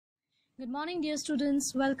Good morning, dear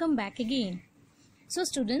students. Welcome back again. So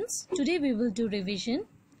students, today we will do revision.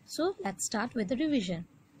 So let's start with the revision.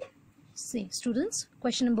 See students,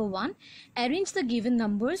 question number 1. Arrange the given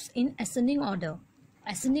numbers in ascending order.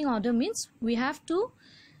 Ascending order means we have to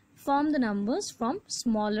form the numbers from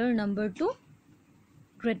smaller number to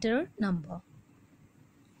greater number.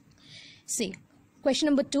 See, question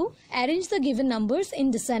number 2. Arrange the given numbers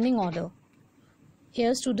in descending order.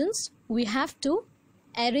 Here students, we have to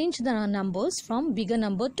arrange the numbers from bigger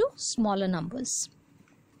number to smaller numbers.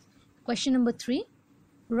 Question number 3.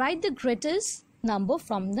 Write the greatest number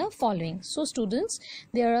from the following. So students,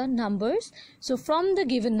 there are numbers. So from the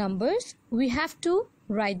given numbers, we have to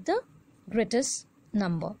write the greatest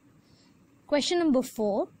number. Question number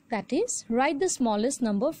 4, that is, write the smallest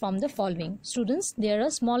number from the following. Students, there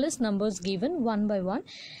are smallest numbers given one by one,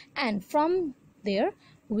 and from there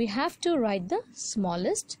we have to write the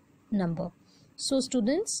smallest number. So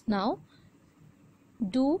students, now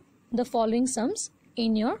do the following sums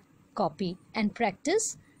in your copy and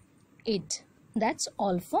practice it. That's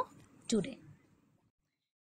all for today.